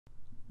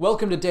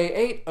Welcome to day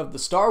 8 of the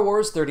Star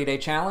Wars 30-day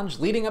challenge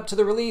leading up to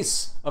the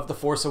release of The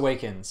Force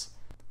Awakens.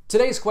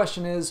 Today's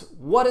question is,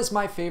 what is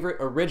my favorite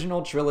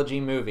original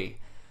trilogy movie?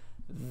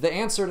 The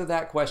answer to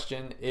that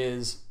question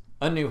is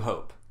A New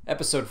Hope,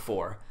 Episode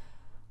 4.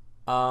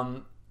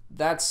 I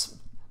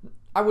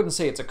wouldn't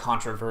say it's a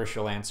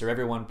controversial answer.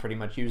 Everyone pretty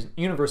much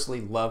universally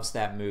loves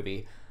that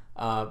movie.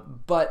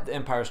 But The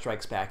Empire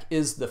Strikes Back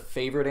is the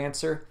favorite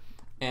answer,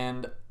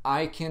 and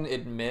I can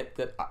admit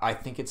that I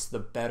think it's the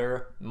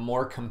better,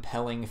 more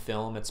compelling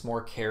film. It's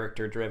more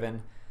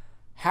character-driven.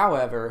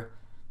 However,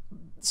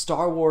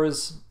 Star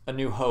Wars A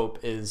New Hope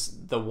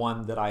is the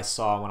one that I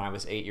saw when I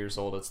was 8 years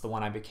old. It's the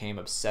one I became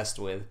obsessed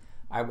with.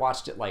 I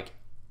watched it like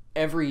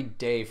every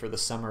day for the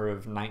summer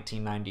of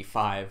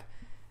 1995,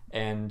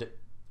 and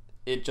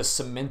it just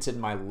cemented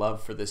my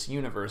love for this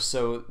universe.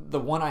 So the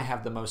one I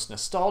have the most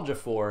nostalgia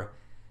for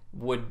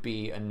would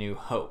be A New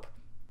Hope.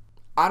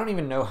 I don't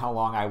even know how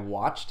long I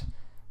watched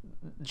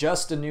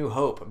just A New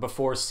Hope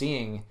before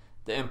seeing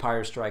The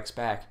Empire Strikes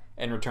Back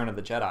and Return of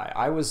the Jedi.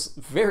 I was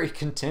very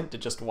content to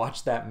just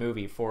watch that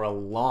movie for a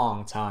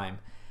long time.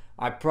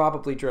 I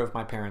probably drove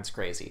my parents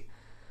crazy.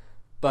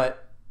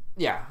 But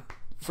yeah,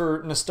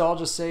 for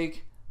nostalgia's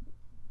sake,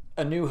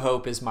 A New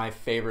Hope is my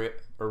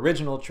favorite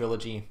original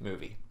trilogy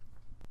movie.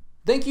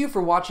 Thank you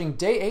for watching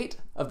Day 8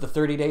 of the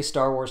 30-Day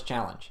Star Wars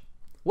Challenge.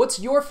 What's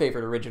your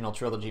favorite original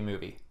trilogy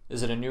movie?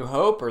 Is it A New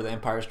Hope, or The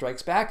Empire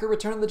Strikes Back, or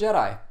Return of the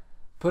Jedi?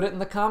 Put it in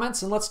the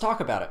comments and let's talk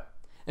about it.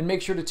 And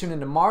make sure to tune in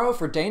tomorrow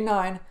for Day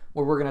 9,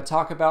 where we're going to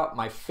talk about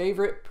my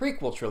favorite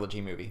prequel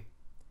trilogy movie.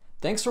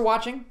 Thanks for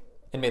watching,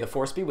 and may the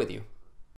Force be with you.